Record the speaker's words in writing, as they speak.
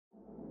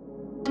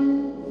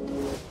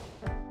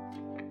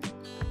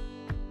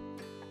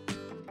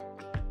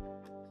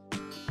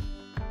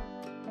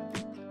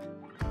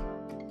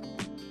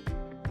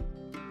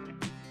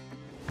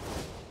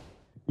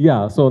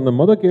Yeah, so அந்த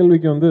மொத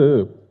கேள்விக்கு வந்து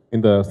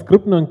இந்த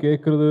ஸ்கிரிப்ட் நான்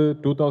கேட்குறது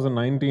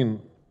 2019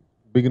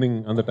 பிகினிங்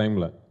அந்த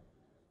டைமில்.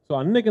 ஸோ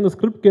அன்னைக்கு அந்த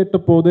ஸ்கிரிப்ட் கேட்ட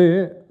போதே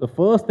the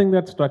first thing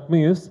that struck me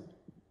is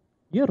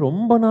ஏன்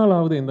ரொம்ப நாள்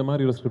ஆகுது இந்த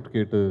மாதிரி ஒரு ஸ்கிரிப்ட்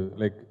கேட்டு.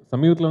 லைக்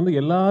சமீபத்தில் வந்து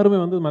எல்லாருமே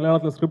வந்து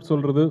மலையாளத்தில் ஸ்கிரிப்ட்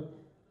சொல்கிறது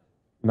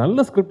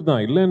நல்ல ஸ்கிரிப்ட்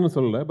தான், இல்லைன்னு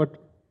சொல்லலை, but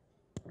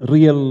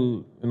real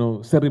you know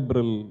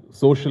cerebral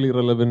socially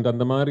relevant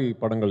அந்த மாதிரி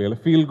படங்கள்,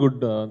 எல்லாம் ஃபீல்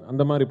குட்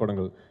அந்த மாதிரி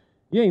படங்கள்.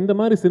 ஏன் இந்த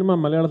மாதிரி சினிமா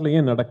மலையாளத்தில்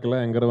ஏன்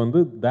நடக்கலைங்கிற வந்து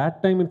that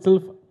time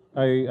itself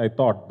I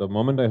thought the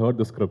moment I heard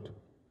the script.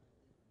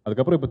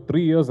 அதுக்கப்புறம் இப்போ 3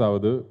 years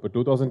ஆகுது. இப்போ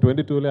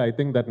 2022ல I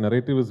think that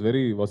narrative is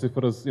very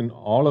வசிஃபரஸ் in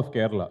all of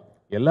Kerala.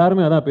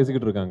 எல்லாருமே அதான்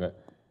பேசிக்கிட்டு இருக்காங்க.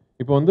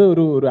 இப்போ வந்து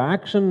ஒரு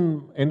ஆக்ஷன்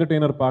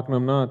என்டர்டெய்னர்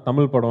பார்க்கணும்னா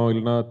தமிழ் படம்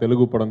இல்லைனா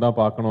தெலுங்கு படம் தான்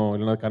பார்க்கணும்,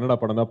 இல்லைனா கன்னடா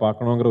படம் தான்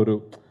பார்க்கணுங்கிற ஒரு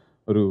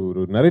ஒரு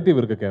ஒரு நரேட்டிவ்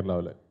இருக்குது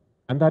கேரளாவில்.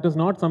 And that is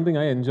not something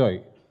I enjoy.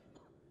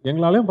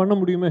 எங்களாலையும் பண்ண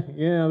முடியுமே,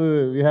 ஏன் அது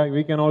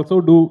we can also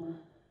do.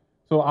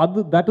 So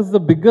that is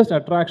the biggest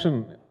attraction.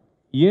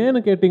 ஏன்னு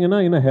கேட்டிங்கன்னா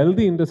in a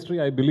healthy industry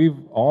I believe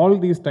all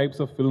these types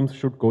of films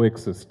should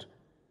coexist.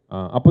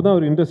 அப்போ தான்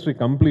ஒரு இண்டஸ்ட்ரி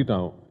கம்ப்ளீட்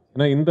ஆகும்.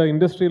 ஏன்னா இந்த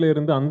இண்டஸ்ட்ரியில்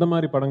இருந்து அந்த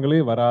மாதிரி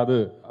படங்களே வராது,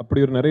 அப்படி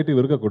ஒரு நரேட்டிவ்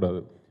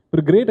இருக்கக்கூடாது.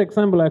 ஒரு great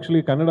example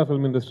actually Kannada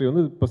film industry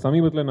வந்து இப்போ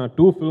சமீபத்தில் நான்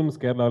 2 ஃபிலிம்ஸ்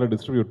கேரளாவில்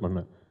டிஸ்ட்ரிபியூட்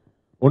பண்ணேன்.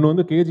 ஒன்று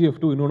வந்து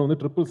KGF2, இன்னொன்று வந்து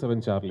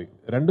 777 சார்லி.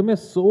 ரெண்டுமே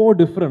ஸோ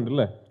டிஃப்ரெண்ட்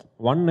இல்லை,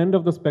 one end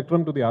of the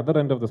spectrum to the other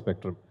end of the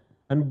spectrum,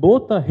 and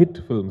both are hit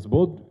films.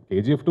 Both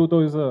KGF2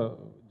 though is a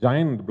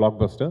giant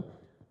blockbuster,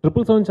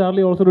 777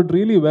 Charlie also did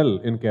really well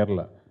in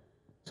Kerala.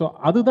 So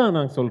அதுதான்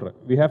நான் சொல்கிறேன்,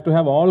 we have to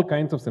have all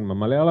kinds of cinema.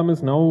 Malayalam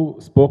is now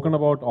spoken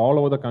about all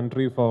over the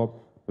country for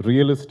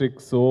realistic,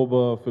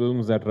 sober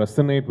films that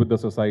resonate with the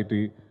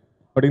society.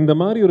 But இந்த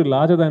மாதிரி ஒரு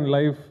larger than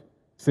life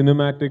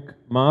cinematic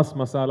mass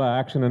masala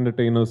action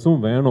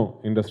entertainers-உம் வேணும்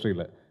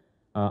இண்டஸ்ட்ரியில்.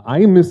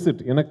 I miss it.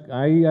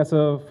 I as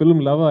a film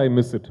lover I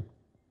miss it,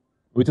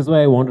 which is why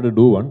I wanted to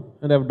do one,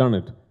 and I've done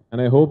it. And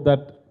I hope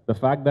that the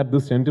fact that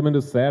this sentiment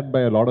is shared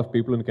by a lot of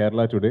people in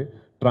Kerala today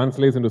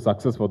translates into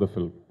success for the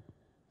film.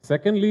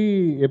 Secondly,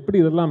 எப்படி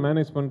இதெல்லாம்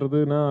manage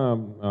பண்ணுறதுன்னா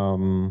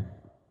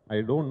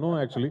I don't know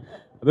actually.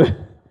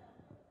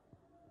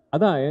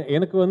 அதான்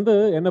எனக்கு வந்து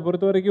என்னை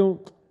பொறுத்த வரைக்கும்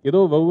ஏதோ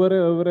ஒவ்வொரு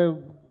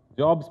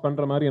ஜாப்ஸ்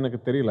பண்ணுற மாதிரி எனக்கு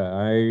தெரியல.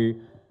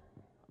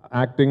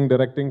 ஆக்டிங்,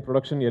 டைரக்டிங்,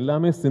 ப்ரொடக்ஷன்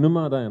எல்லாமே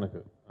சினிமா தான்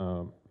எனக்கு.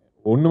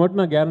 ஒன்று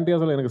மட்டும் நான்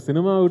கேரண்டியாக சொல்ல, எனக்கு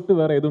சினிமா விட்டு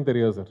வேறு எதுவும்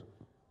தெரியாது sir.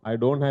 I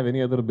don't have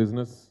any other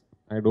business.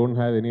 I don't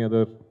have any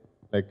other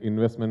like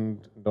investment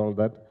and all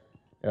that.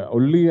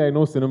 Only I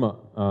know cinema.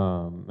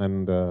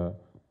 And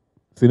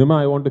cinema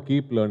I want to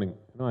keep learning.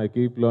 I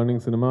keep learning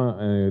cinema.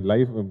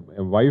 Life,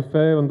 wife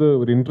வந்து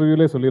ஒரு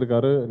இன்டர்வியூலே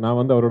சொல்லியிருக்காரு, நான்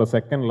வந்து அவரோட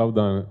second love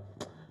தான்.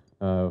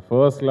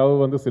 First love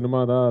வந்து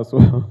cinema தான். So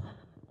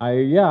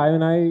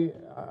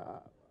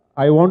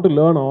I want to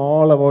learn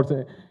all about.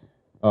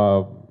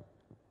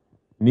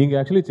 நீங்கள்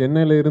ஆக்சுவலி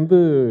சென்னையில் இருந்து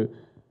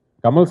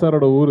கமல்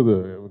சாரோட ஊர் இது,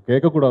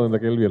 கேட்கக்கூடாது இந்த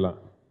கேள்வியெல்லாம்.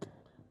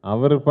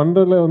 அவர்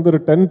பண்ணுறதுல வந்து ஒரு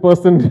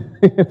 10%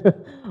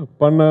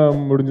 பண்ண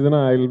முடிஞ்சதுன்னா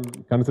I will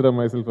consider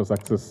my self a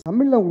success.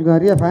 தமிழில் உங்களுக்கு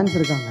நிறைய ஃபேன்ஸ்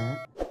இருக்காங்க,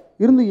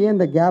 இருந்து ஏன்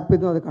இந்த கேப்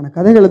எதுவும் அதுக்கான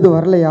கதைகள் எதுவும்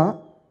வரலையா,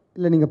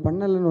 இல்லை நீங்கள்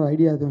பண்ணலன்னு ஒரு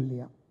ஐடியா எதுவும்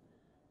இல்லையா?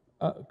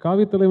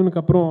 காவி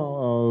தலைவனுக்கு அப்புறம்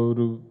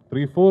ஒரு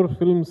 3-4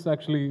 films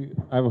actually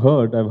I've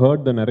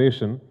heard the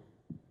narration.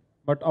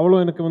 But அவ்வளோ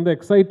எனக்கு வந்து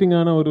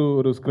எக்ஸைட்டிங்கான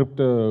ஒரு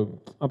ஸ்கிரிப்ட்.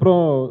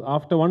 அப்புறம்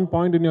after one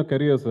point in your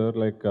career sir,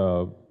 like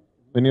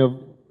when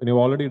you've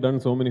already done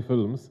so many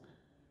films,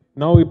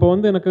 now இப்போ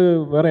வந்து எனக்கு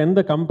வேற எந்த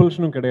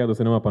கம்பல்ஷனும் கிடையாது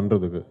சினிமா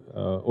பண்ணுறதுக்கு.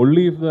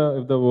 only if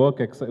the work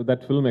that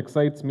film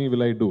excites me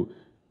will I do.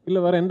 இல்லை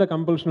வேற எந்த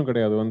கம்பல்ஷனும்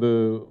கிடையாது. வந்து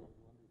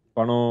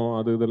பணம்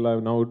அது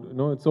இதெல்லாம் now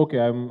no, it's okay.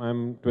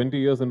 I'm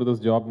 20 years into this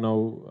job now.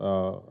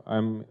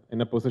 I'm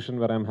in a position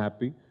where I'm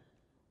happy.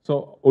 So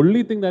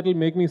only thing that will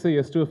make me say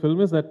yes to a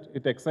film is that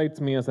it excites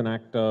me as an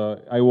actor.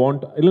 I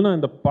want இல்லைனா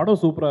இந்த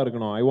படம் சூப்பராக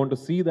இருக்கணும், I want to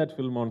see that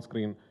film on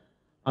screen.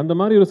 அந்த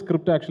மாதிரி ஒரு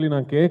script actually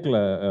நான் கேட்கல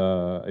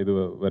இது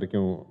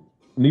வரைக்கும்.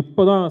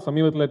 இப்போ தான்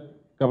சமீபத்தில்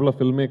couple of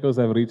filmmakers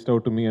have reached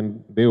out to me and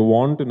they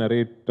want to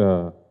narrate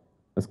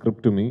a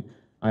script to me.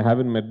 I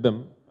haven't met them.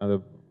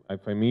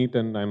 If I meet,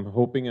 and I'm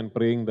hoping and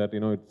praying that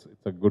it's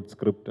a good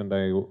script and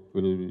I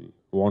will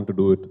want to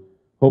do it.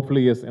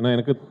 Hopefully yes. And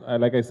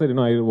like I said,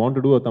 I want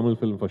to do a Tamil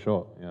film for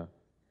sure. Yeah.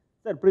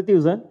 Sir,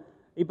 Prithvi sir,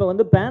 இப்போ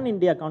வந்து pan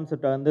India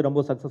கான்செப்டை வந்து ரொம்ப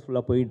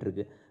சக்ஸஸ்ஃபுல்லாக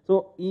போயிட்டுருக்கு. So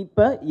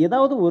இப்போ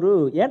ஏதாவது ஒரு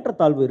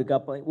ஏற்றத்தாழ்வு இருக்குது,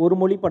 அப்போ ஒரு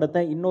மொழி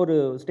படத்தை இன்னொரு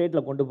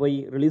ஸ்டேட்டில் கொண்டு போய்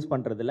ரிலீஸ்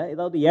பண்ணுறதுல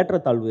ஏதாவது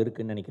ஏற்றத்தாழ்வு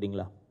இருக்குதுன்னு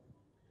நினைக்கிறீங்களா?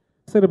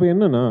 சார் இப்போ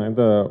என்னென்னா,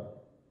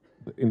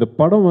 இந்த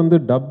படம் வந்து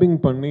டப்பிங்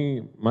பண்ணி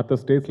மற்ற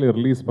ஸ்டேட்ஸில்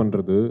ரிலீஸ்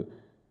பண்ணுறது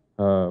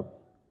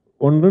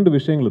 1-2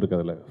 விஷயங்கள் இருக்குது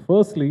அதில்.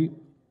 ஃபர்ஸ்ட்லி,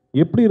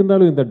 எப்படி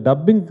இருந்தாலும் இந்த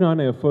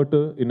டப்பிங்கான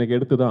எஃபர்ட்டு இன்றைக்கி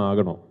எடுத்து தான்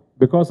ஆகணும்.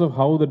 Because of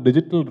how the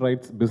digital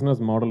rights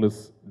business model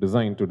is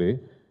design today.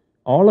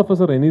 All of us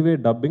are anyway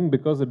dubbing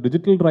because the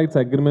digital rights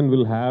agreement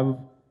will have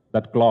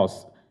that clause.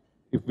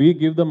 If we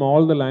give them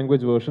all the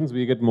language versions,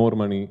 we get more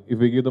money. If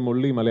we give them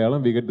only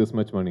Malayalam, we get this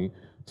much money.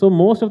 So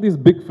most of these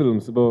big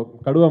films,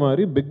 Kaduva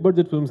mari big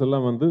budget films,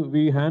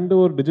 we hand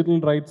over digital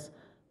rights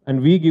and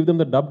we give them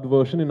the dubbed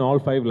version in all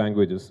 5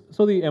 languages.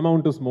 So the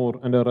amount is more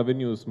and the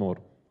revenue is more.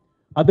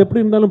 அது எப்படி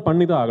இருந்தாலும்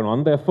பண்ணி தான் ஆகணும்,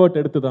 அந்த effort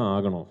எடுத்து தான்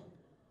ஆகணும்.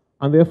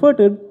 அந்த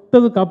எஃபர்ட்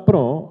எடுத்ததுக்கு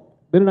அப்புறம்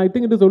then I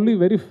think it is only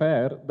very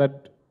fair that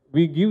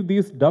we give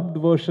these dubbed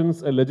versions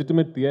a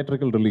legitimate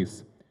theatrical release.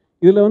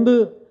 இதில் வந்து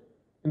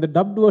இந்த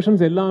dubbed versions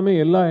எல்லாமே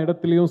எல்லா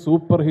இடத்துலையும்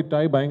சூப்பர் ஹிட்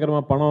ஆகி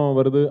பயங்கரமாக பணம்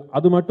வருது,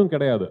 அது மட்டும்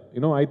கிடையாது.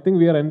 I think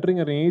we are entering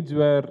an age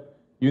where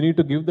you need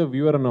to give the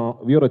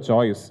viewer a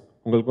choice.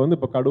 உங்களுக்கு வந்து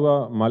இப்போ கடுவா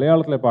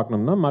மலையாளத்தில்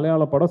பார்க்கணும்னா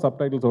மலையாள படம்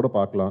சப்டைட்டில்ஸோடு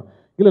பார்க்கலாம்,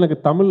 இல்லை எனக்கு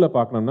தமிழில்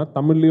பார்க்கணும்னா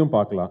தமிழ்லையும்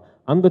பார்க்கலாம்.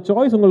 அந்த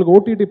சாய்ஸ் உங்களுக்கு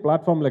ஓடிடி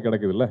பிளாட்ஃபார்மில்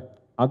கிடைக்குதுல்ல,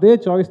 அதே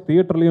சாய்ஸ்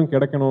தியேட்டர்லையும்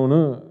கிடைக்கணும்னு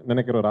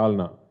நினைக்கிற ஒரு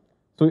ஆள்னா.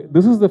 So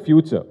this is the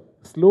future.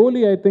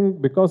 Slowly I think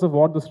because of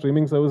what the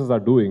streaming services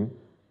are doing,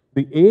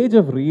 the age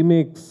of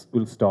remakes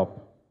will stop.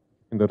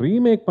 இந்த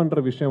ரீமேக்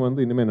பண்ணுற விஷயம்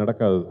வந்து இனிமேல்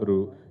நடக்காது. ஒரு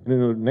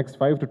next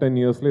 5 to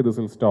 10 இயர்ஸ்லேயே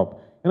this will stop.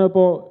 ஏன்னா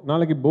இப்போது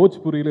நாளைக்கு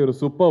போஜ்புரியில் ஒரு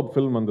சூப்பர்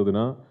ஃபில்ம்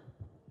வந்ததுன்னா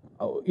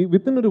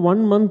வித்தின் ஒரு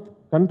 1 month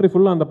கண்ட்ரி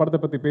ஃபுல்லாக அந்த படத்தை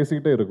பற்றி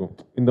பேசிக்கிட்டே இருக்கும்.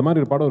 இந்த மாதிரி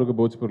ஒரு படம் இருக்குது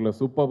போஜ்பூரில்,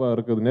 சூப்பராக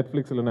இருக்குது,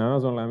 நெட்ஃப்ளிக்ஸ் இல்லைனா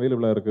அமேசானில்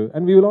அவைலபிளாக இருக்குது,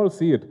 and we will all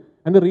see it,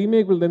 and the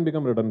remake will then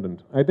become redundant.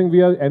 I think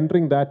we are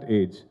entering that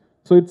age.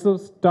 So it's a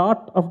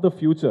start of the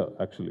future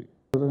actually.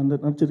 வந்து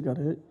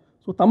நடிச்சிருக்காரு.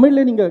 ஸோ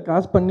தமிழ்லேயே நீங்கள்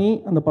காஸ்ட் பண்ணி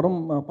அந்த படம்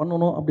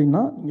பண்ணணும்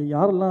அப்படின்னா நீங்கள்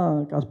யாரெல்லாம்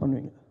காஸ்ட்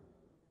பண்ணுவீங்க?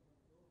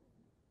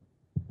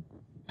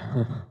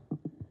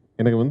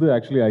 எனக்கு வந்து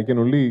actually I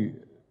can only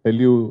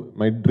tell you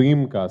my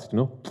dream cost.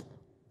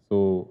 So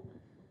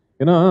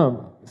ஏன்னா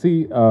see,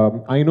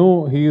 I know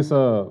he's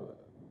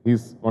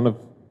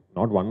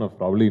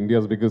probably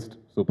India's biggest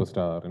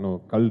superstar,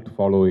 cult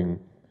following.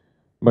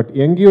 But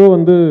எங்கேயோ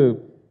வந்து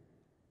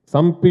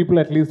some people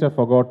at least have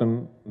forgotten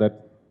that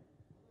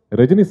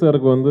Rajini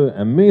சாருக்கு வந்து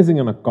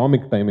அமேசிங்கான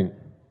காமிக் டைமிங்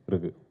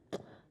இருக்குது.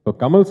 இப்போ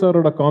கமல்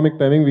சாரோட comic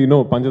timing we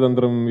know,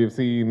 Panchathanthiram we've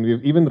seen,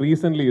 even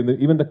recently,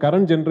 even the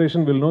current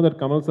generation will know that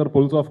Kamal sir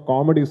pulls off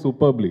comedy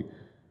superbly.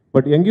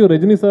 But எங்கேயும்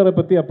ரஜினி சாரை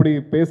பற்றி அப்படி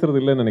பேசுறது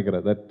இல்லைன்னு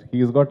நினைக்கிறேன். That he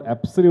is God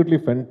absolutely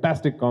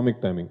fantastic comic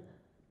timing.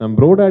 நான்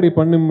ப்ரோடாடி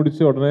பண்ணி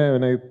முடிச்ச உடனே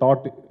when I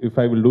thought if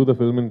I will do the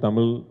film in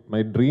Tamil,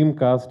 my dream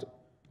cast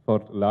for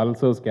Lal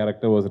sir's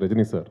character was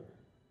Rajini sir.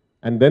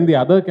 And then the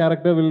other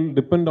character will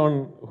depend on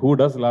who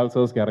does Lal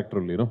sir's character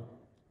only,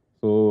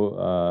 So,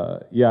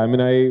 yeah, I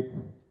mean,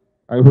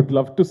 I would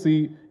love to see,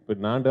 but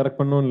நான் direct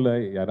பண்ணணும் இல்லை,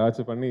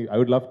 யாராச்சும் பண்ணி, I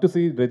would love to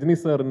see Rajini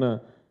sir in a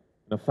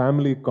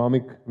family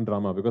comic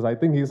drama, because I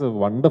think he's a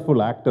wonderful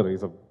actor.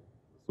 He's a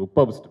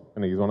superb,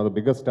 he's one of the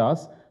biggest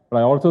stars, but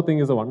I also think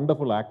he's a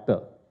wonderful actor,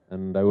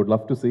 and I would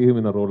love to see him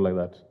in a role like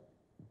that.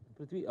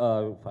 Prithvi,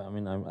 I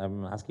mean, I'm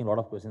asking a lot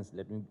of questions.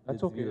 Let me.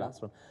 That's okay. The last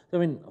one. So,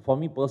 I mean, for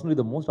me personally,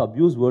 the most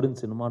abused word in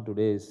cinema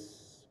today is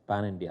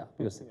pan-India.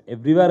 Because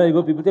everywhere I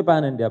go, people say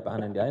pan-India,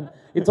 pan-India, and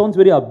it sounds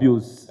very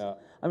abused. Yeah.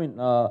 I mean,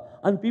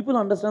 and people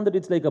understand that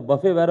it's like a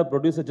buffet where a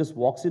producer just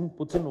walks in,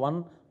 puts in 1,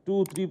 2,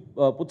 3,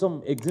 puts some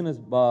eggs in his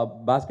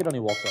basket and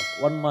he walks off.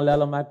 One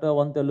Malayalam actor,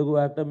 one Telugu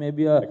actor,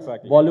 maybe a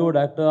Bollywood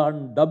actor, and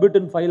dub it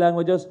in 5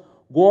 languages,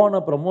 go on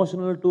a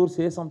promotional tour,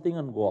 say something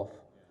and go off.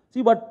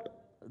 See, but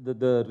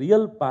the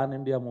real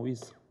pan-India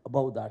movies,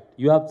 above that,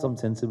 you have some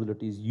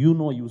sensibilities,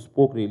 you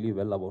spoke really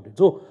well about it.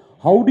 So,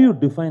 how do you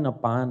define a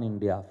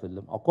pan-India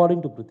film?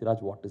 According to Prithviraj,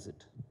 what is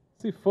it?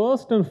 See,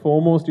 first and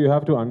foremost, you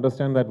have to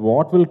understand that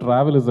what will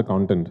travel is the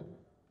content.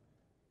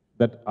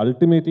 That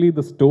ultimately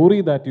the story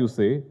that you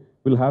say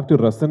will have to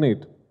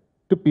resonate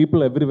to people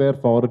everywhere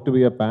for it to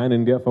be a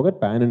pan-India. Forget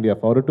pan-India.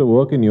 For it to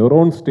work in your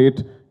own state,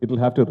 it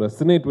will have to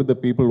resonate with the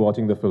people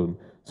watching the film.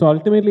 So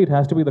ultimately, it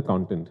has to be the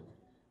content.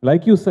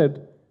 Like you said,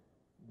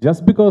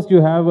 just because you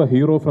have a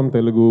hero from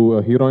Telugu,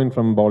 a heroine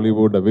from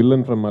Bollywood, a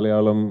villain from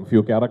Malayalam,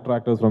 few character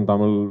actors from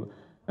Tamil,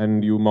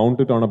 and you mount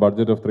it on a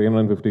budget of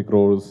 350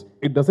 crores,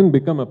 it doesn't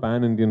become a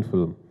pan-Indian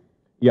film.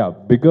 Yeah,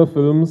 bigger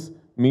films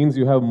means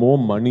you have more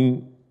money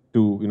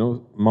to,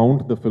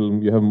 mount the film,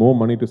 you have more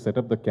money to set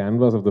up the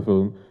canvas of the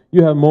film,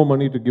 you have more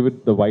money to give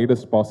it the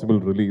widest possible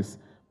release.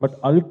 But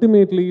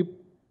ultimately,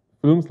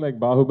 films like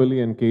Bahubali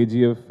and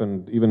KGF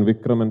and even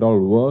Vikram and all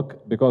work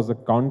because the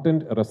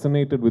content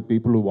resonated with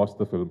people who watched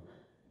the film.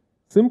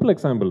 Simple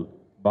example,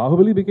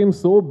 Bahubali became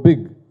so big,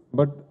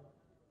 but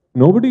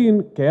nobody in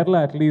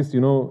Kerala at least,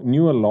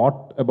 knew a lot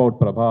about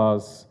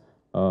Prabhas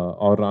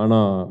or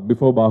Rana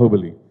before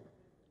Bahubali.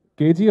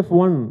 KGF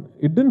 1,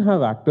 it didn't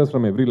have actors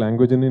from every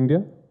language in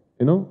India.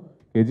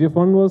 KGF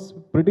 1 was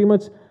pretty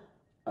much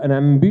an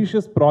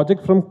ambitious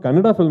project from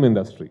Kannada film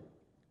industry.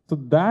 So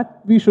that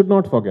we should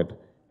not forget.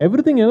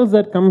 Everything else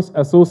that comes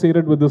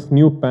associated with this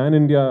new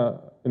pan-India,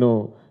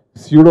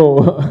 pseudo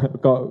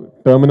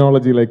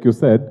terminology like you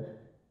said,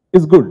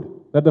 is good.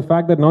 That the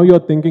fact that now you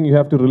are thinking you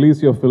have to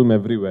release your film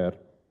everywhere.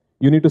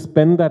 You need to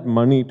spend that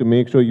money to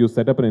make sure you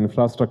set up an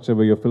infrastructure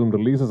where your film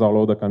releases all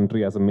over the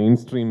country as a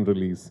mainstream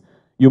release.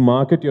 You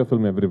market your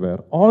film everywhere.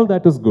 All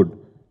that is good.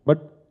 But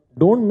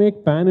don't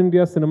make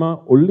pan-India cinema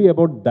only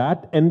about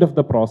that end of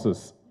the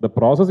process. The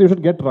process you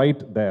should get right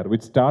there,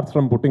 which starts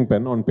from putting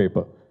pen on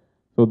paper.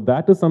 So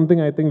that is something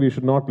I think we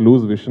should not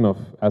lose vision of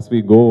as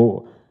we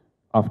go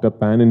after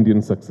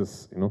pan-Indian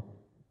success,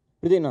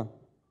 Prithina,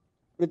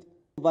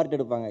 part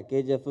எடுப்பாங்க,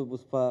 KGF,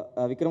 Pushpa,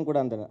 Vikram கூட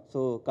அந்த. So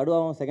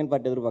கடுவாவும் second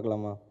part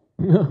எதிர்பார்க்கலாமா?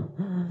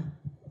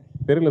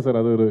 தெரியல sir,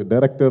 அது ஒரு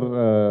director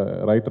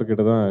writer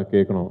கிட்ட தான்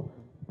கேட்கணும்.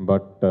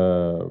 But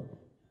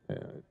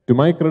to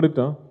my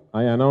credit,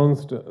 I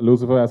announced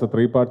Lucifer as a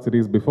 3-part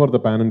series before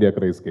the Pan India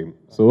craze came.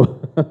 So,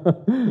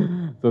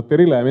 so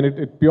தெரியல. I mean,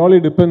 it purely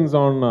depends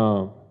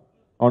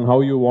on how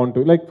you want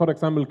to. Like for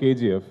example,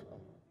 KGF.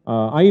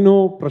 I know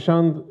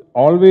Prashant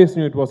always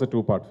knew it was a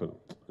 2-part film.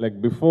 Like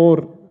before,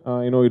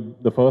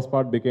 the first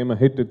part became a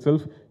hit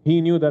itself, he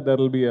knew that there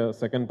will be a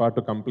second part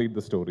to complete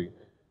the story.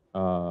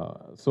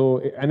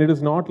 And it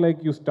is not like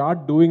you start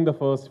doing the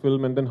first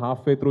film and then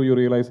halfway through you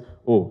realize,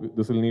 oh,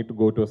 this will need to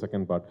go to a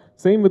second part.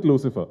 Same with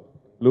Lucifer.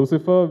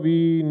 Lucifer, we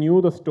knew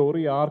the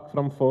story arc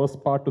from first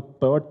part to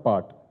third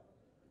part,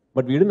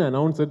 but we didn't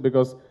announce it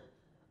because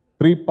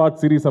 3-part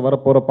series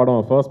வரப்போற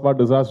படம் first part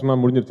disaster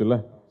முடிஞ்சிருச்சுல்ல.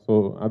 So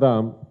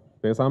அதான்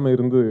பேசாம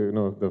இருந்து,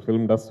 the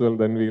film does well,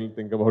 then we'll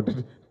think about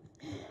it.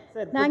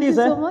 Thank you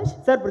so much.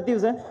 Sir, Prithvi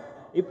sir,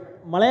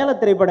 மலையாள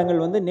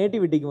திரைப்படங்கள் வந்து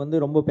நேட்டிவிட்டிக்கு வந்து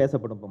ரொம்ப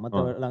பேசப்படும் இப்போ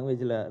மற்ற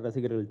லாங்குவேஜில்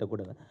ரசிகர்கள்ட்ட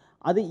கூட.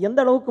 அது எந்த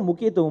அளவுக்கு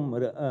முக்கியத்துவம்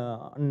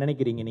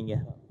நினைக்கிறீங்க நீங்க?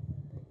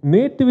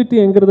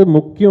 நேட்டிவிட்டிங்கிறது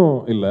முக்கியம்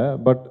இல்லை,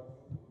 but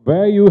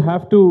where you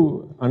have to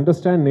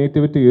understand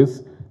nativity is,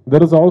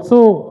 there is also,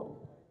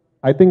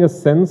 I think, a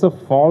sense of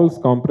false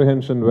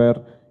comprehension where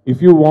if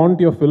you want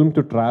your film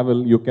to travel,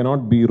 you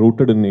cannot be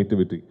rooted in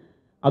nativity.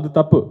 அது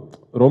தப்பு.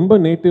 ரொம்ப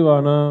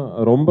நேட்டிவான,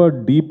 ரொம்ப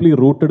deeply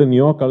rooted in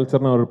your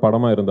கல்ச்சர்னா ஒரு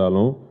படமாக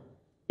இருந்தாலும்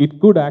it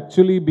could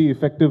actually be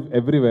effective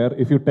everywhere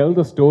if you tell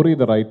the story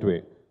the right way.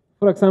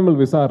 For example,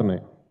 விசாரணை,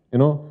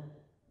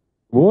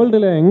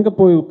 வேர்ல்டில் எங்கே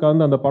போய்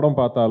உட்காந்து அந்த படம்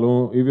பார்த்தாலும்,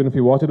 even if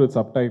you watch it with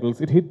subtitles,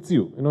 it hits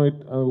you.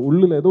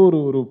 உள்ளில் ஏதோ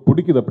ஒரு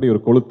பிடிக்குது, அப்படி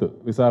ஒரு கொளுத்து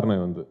விசாரணை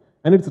வந்து.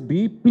 And it's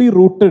deeply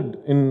rooted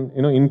in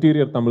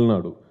interior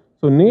Tamil Nadu.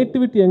 So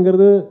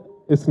நேட்டிவிட்டிங்கிறது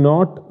is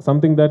not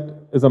something that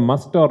is a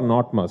must R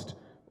not must.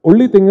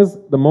 Only thing is,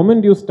 the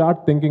moment you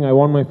start thinking I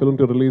want my film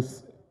to release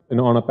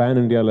on a pan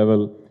India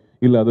level,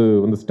 இல்லை அது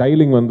வந்து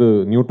styling வந்து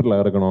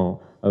நியூட்ரலாக இருக்கணும்,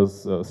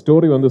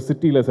 story வந்து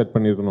சிட்டியில் set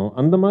பண்ணியிருக்கணும்,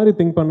 அந்த மாதிரி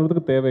திங்க்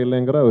பண்ணுறதுக்கு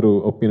தேவையில்லைங்கிற ஒரு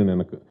ஒப்பீனியன்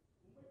எனக்கு.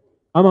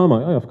 ஆமாம்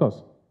ஆமாம், அஃப்கோர்ஸ்.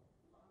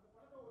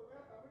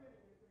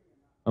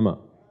 ஆமாம்.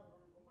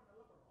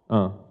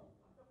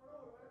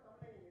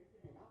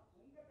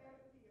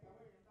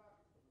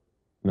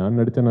 நான்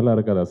நடித்தா நல்லா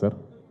இருக்காதா sir?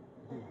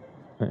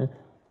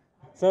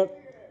 Sir,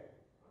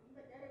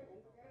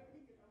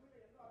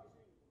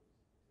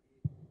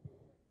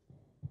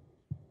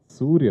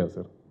 Surya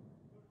sir.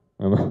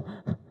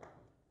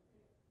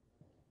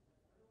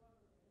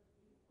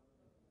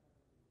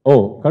 O,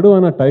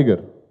 கடுவானா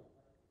tiger.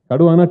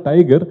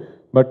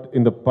 But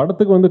இந்த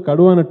படத்துக்கு வந்து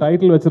கடுவான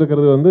டைட்டில்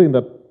வச்சிருக்கிறது வந்து இந்த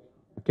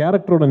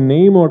கேரக்டரோட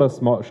நேமோட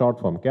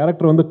ஷார்ட் ஃபார்ம்.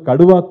 கேரக்டர் வந்து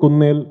கடுவா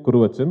குன்னேல்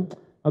குருவச்சன்,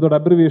 அதோட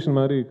அப்ரிவியேஷன்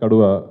மாதிரி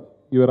Kathua.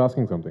 You are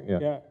asking something,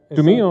 yeah.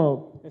 To me or?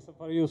 Yes, sir,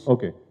 for you.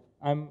 Okay.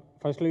 I'm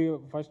first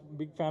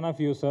big fan of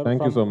you, sir.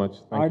 Thank you so much.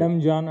 Adam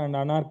John and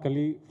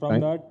Anarkali. From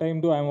that time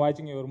too, I'm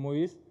watching your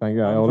movies. Thank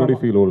you. I already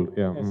feel old.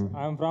 Yeah. Yes,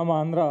 I'm from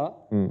Andhra.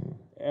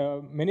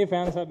 Many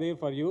fans are there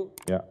for you.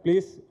 Yeah.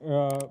 Please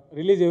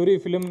release every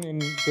film in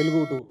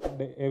Telugu too,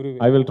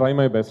 everywhere. I will try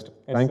my best.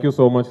 Yes, Thank sir. you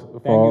so much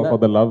for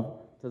the love.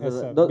 Yes,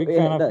 sir. Big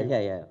fan of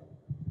you. Yeah.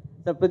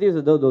 Sir, Prithvi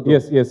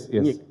sir,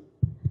 Yes.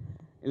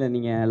 இல்லை,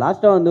 நீங்கள்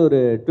லாஸ்ட்டாக வந்து ஒரு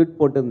tweet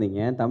போட்டிருந்தீங்க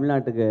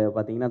தமிழ்நாட்டுக்கு.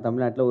 பார்த்தீங்கன்னா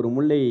தமிழ்நாட்டில் ஒரு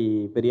முல்லை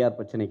பெரியார்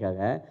பிரச்சனைக்காக.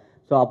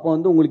 ஸோ அப்போ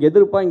வந்து உங்களுக்கு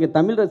எதிர்ப்பாக இங்கே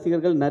தமிழ்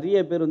ரசிகர்கள் நிறைய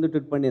பேர் வந்து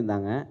ட்வீட்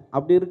பண்ணியிருந்தாங்க.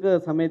 அப்படி இருக்கிற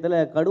சமயத்தில்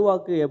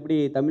கடுவாக்கு எப்படி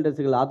தமிழ்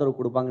ரசிகர்கள் ஆதரவு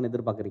கொடுப்பாங்கன்னு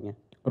எதிர்பார்க்குறீங்க?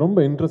 ரொம்ப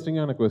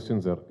இன்ட்ரெஸ்டிங்கான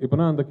கொஸ்டின் சார். இப்போ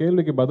நான் அந்த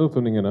கேள்விக்கு பதில்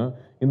சொன்னீங்கன்னா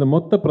இந்த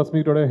மொத்த ப்ரெஸ்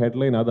மீட்டோட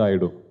ஹெட்லைன் அது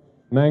ஆகிடும்.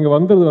 நான் இங்கே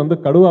வந்தது வந்து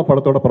கடுவா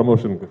படத்தோட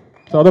ப்ரமோஷனுக்கு.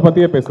 ஸோ அதை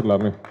பற்றியே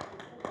பேசிடலாமே.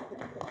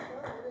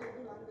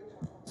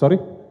 சாரி,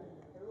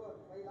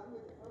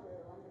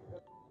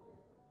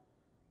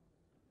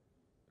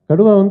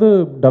 கடுவா வந்து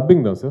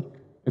டப்பிங் தான் sir.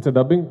 It's a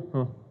dubbing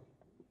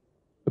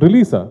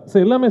ரிலீஸா? So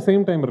எல்லாமே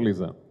same time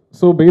ரிலீஸா?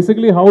 So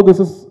basically how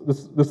this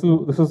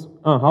is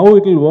how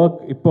it will work.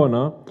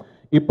 இப்போனா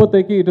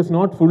இப்போதைக்கு it is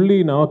not fully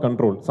in our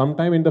control. Some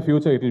time in the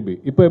future it will be.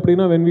 இப்போ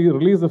எப்படின்னா, when we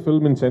release the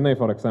film in Chennai,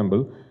 for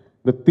example,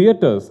 the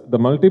theaters,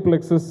 the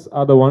multiplexes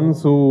are the ones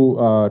who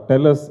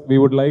tell us we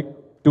would like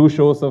 2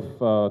 shows of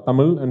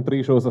Tamil and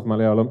 3 shows of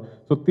Malayalam.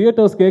 So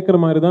theaters கேட்குற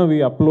மாதிரி தான்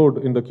we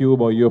upload in the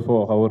Cube or UFO,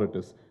 however it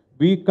is.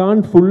 We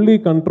can't fully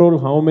control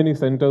how many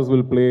centers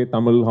will play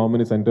Tamil, how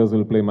many centers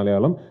will play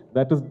Malayalam.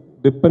 That is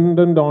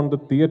dependent on the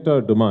theater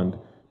demand.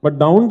 But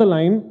down the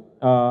line,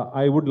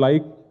 I would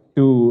like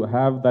to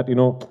have that,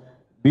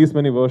 these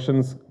many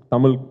versions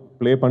Tamil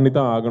play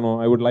pannitha agano.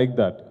 I would like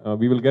that.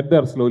 We will get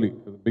there slowly.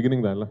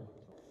 Beginning தான்.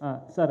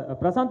 Sir,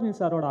 Prashanth Neil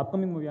சாரோட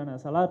upcoming மூவியான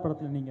Salaar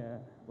படத்தில் நீங்கள்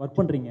work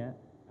பண்ணுறீங்க.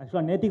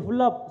 ஆக்சுவலாக நேற்றுக்கு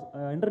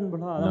ஃபுல்லாக interview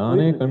பண்ணலாம்.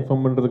 நானே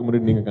கன்ஃபார்ம் பண்ணுறதுக்கு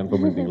முன்னாடி நீங்கள்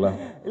கன்ஃபார்ம் பண்ணிட்டீங்களா?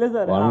 இல்லை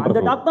சார்,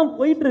 அந்த டாக் தான்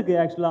போயிட்டுருக்கு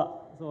ஆக்சுவலாக.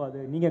 ஸோ அது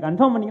நீங்கள்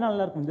கன்ஃபார்ம் பண்ணிங்கன்னா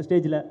நல்லாயிருக்கும் இந்த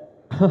ஸ்டேஜில்.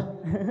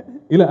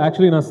 இல்லை,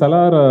 ஆக்சுவலி நான்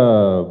சலார்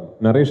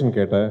நரேஷன்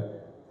கேட்டேன்.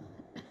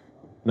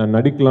 நான்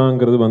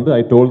நடிக்கலாங்கிறது வந்து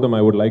I told them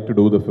I would like to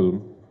do the film.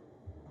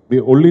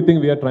 The only thing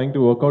we are trying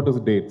to work out is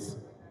dates.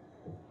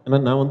 ஏன்னா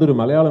நான் வந்து ஒரு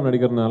Malayalam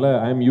நடிக்கிறதுனால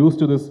I am use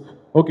to this.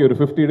 Okay, ஒரு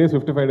 50 days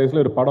 55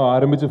 daysல ஒரு படம்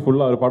ஆரம்பிச்சு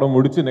ஃபுல்லாக ஒரு படம்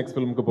முடிச்சு நெக்ஸ்ட்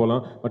ஃபிலிமுக்கு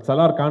போகலாம். But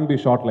Salaar Khan B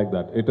short like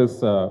that.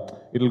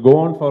 It will go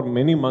on for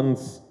many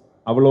months.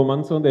 அவ்வளோ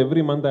மந்த்ஸ் வந்து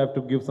every month I have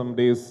to give some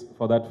days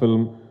for that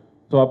film.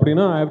 So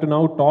அப்படின்னா I have to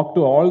now talk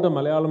to all the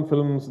Malayalam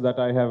films that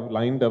I have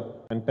lined up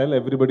and tell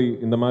everybody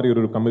இந்த மாதிரி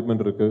ஒரு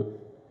commitment இருக்குது.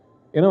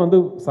 ஏன்னா வந்து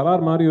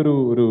சலார் மாதிரி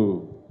ஒரு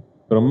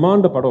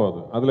பிரம்மாண்ட படம்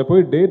அது. அதில்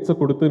போய் டேட்ஸை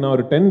கொடுத்து நான்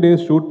ஒரு 10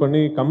 days ஷூட்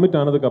பண்ணி கமிட்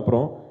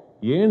ஆனதுக்கப்புறம்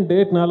ஏன்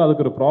டேட்னால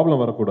அதுக்கு ஒரு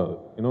ப்ராப்ளம் வரக்கூடாது.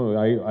 You know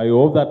I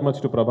owe that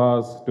much to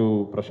Prabhas, to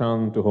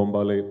Prashanth, to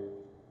Hombale.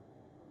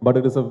 But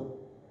it is a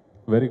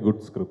very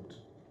good script.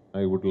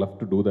 I would love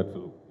to do that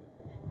film.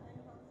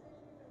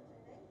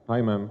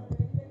 Hi ma'am.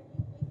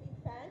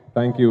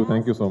 Thank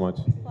you so much.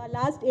 For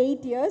last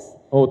 8 years.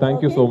 Oh, thank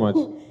you so much.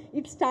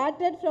 It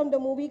started from the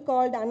movie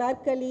called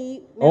Anarkali,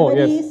 Oh,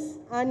 Memories, yes.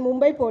 and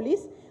Mumbai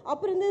Police.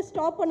 அப்புறம் வந்து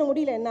stop பண்ண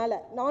முடியல என்னால.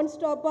 நான்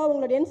ஸ்டாப்பா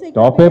உங்களோட encyclopedia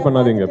ஸ்டாப்பே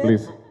பண்ணாதீங்க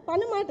please.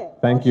 பண்ண மாட்டேன்.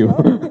 Thank you.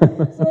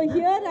 So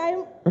here I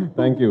am.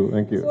 Thank you.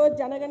 So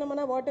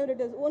Jana Gana Mana whatever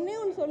it is. ஒண்ணே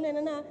ஒன்னு சொல்ல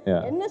என்னன்னா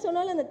என்ன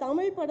சொன்னாலும் அந்த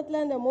தமிழ்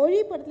படத்துல அந்த மொழி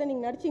படத்துல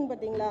நீங்க நடிச்சீங்க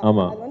பாத்தீங்களா?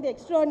 அது வந்து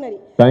extraordinary.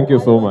 Thank you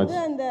so much.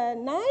 அந்த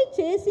நாய்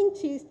சேசிங்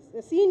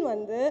சீன்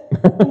வந்து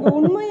நீங்க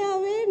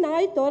உண்மையாவே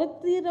நாய்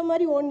துரத்திற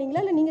மாதிரி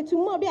ஓடுனீங்களா இல்ல நீங்க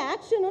சும்மா அப்படியே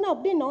ஆக்ஷனோட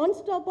அப்படியே நான்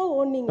ஸ்டாப்பா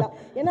ஓடுனீங்களா?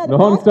 ஏன்னா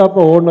நான்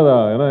ஸ்டாப்பா ஓடுனதா?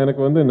 ஏன்னா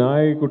எனக்கு வந்து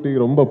நாய்க்குட்டி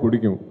ரொம்ப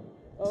பிடிக்கும்.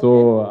 So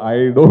I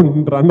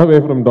don't run away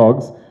from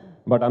tax.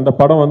 But அந்த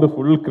படம் வந்து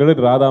ஃபுல்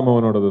கிரெடிட்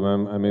ராதாமோகனோடது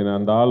மேம். ஐ மீன்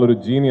அந்த ஆள் ஒரு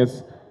ஜீனியஸ்.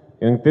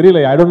 எனக்கு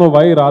தெரியல, I don't know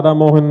why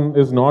Radhamohan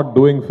is not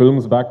doing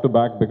films back to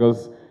back. Because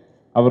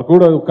அவர்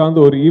கூட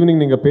உட்காந்து ஒரு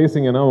ஈவினிங் நீங்கள்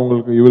பேசிங்கன்னா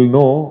உங்களுக்கு you will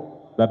know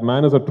that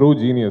man is a true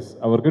genius.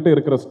 அவர்கிட்ட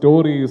இருக்கிற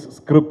ஸ்டோரிஸ்,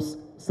 ஸ்கிரிப்ட்ஸ்,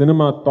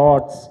 சினிமா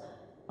தாட்ஸ்.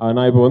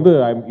 நான் இப்போ வந்து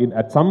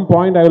at some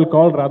point I will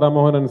call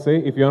Radhamohan and say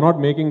if you are not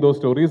making those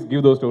stories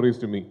give those stories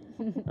to me.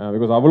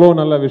 Because அவ்வளோ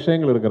நல்ல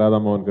விஷயங்கள் இருக்கு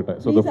ராதாமோகன் கிட்ட.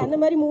 ஸோ அந்த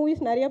மாதிரி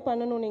மூவிஸ் நிறைய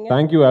பண்ணணும் நீங்க.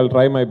 Thank you. I will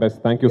try my best.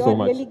 Thank you so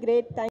much. Really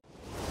great.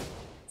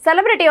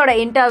 செலிபிரிட்டியோட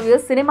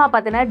interviews, cinema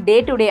பற்றின டே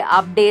டு டே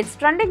அப்டேட்ஸ்,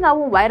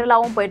 ட்ரெண்டிங்காகவும்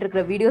வைரலாகவும் போயிட்டு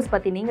இருக்கிற வீடியோஸ்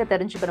பற்றி நீங்கள்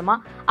தெரிஞ்சுக்கணுமா?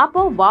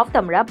 அப்போ வாவ்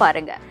தமிழா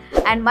பாருங்க.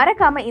 அண்ட்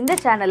மறக்காம இந்த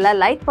சேனலில்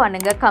லைக்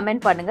பண்ணுங்க,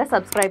 கமெண்ட் பண்ணுங்க,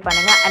 சப்ஸ்கிரைப்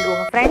பண்ணுங்க அண்ட்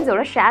உங்கள்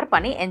ஃப்ரெண்ட்ஸோட ஷேர்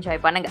பண்ணி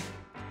என்ஜாய் பண்ணுங்க.